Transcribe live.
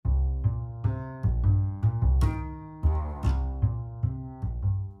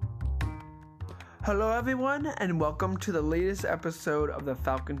Hello everyone, and welcome to the latest episode of the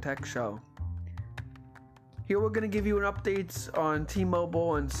Falcon Tech Show. Here we're going to give you an update on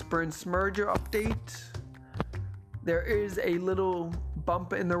T-Mobile and Sprint's merger update. There is a little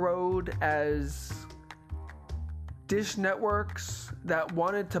bump in the road as Dish Networks that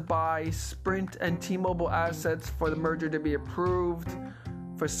wanted to buy Sprint and T-Mobile assets for the merger to be approved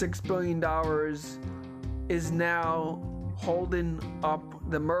for $6 billion is now holding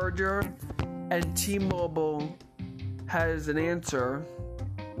up the merger. And T-Mobile has an answer,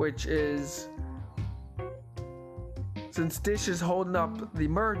 which is, since Dish is holding up the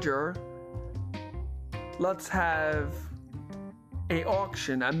merger, let's have a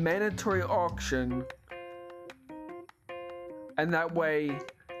mandatory auction, and that way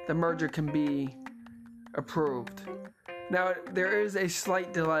the merger can be approved. Now, there is a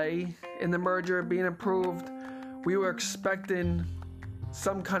slight delay in the merger being approved. We were expecting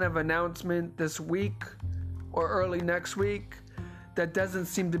some kind of announcement this week or early next week. That doesn't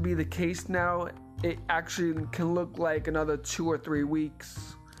seem to be the case now. It actually can look like another 2 or 3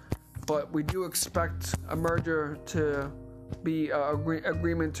 weeks, but we do expect a merger to be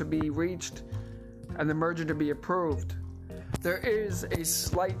agreement to be reached and the merger to be approved. There is a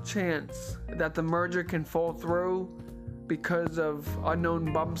slight chance that the merger can fall through because of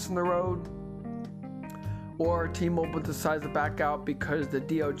unknown bumps in the road, or T-Mobile decides to back out because the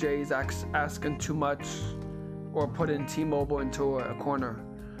DOJ is asking too much, or putting T-Mobile into a corner.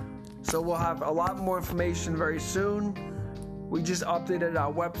 So we'll have a lot more information very soon. We just updated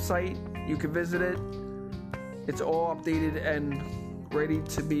our website. You can visit it. It's all updated and ready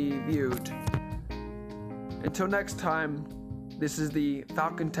to be viewed. Until next time, this is the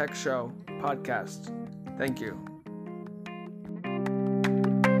Falcon Tech Show podcast. Thank you.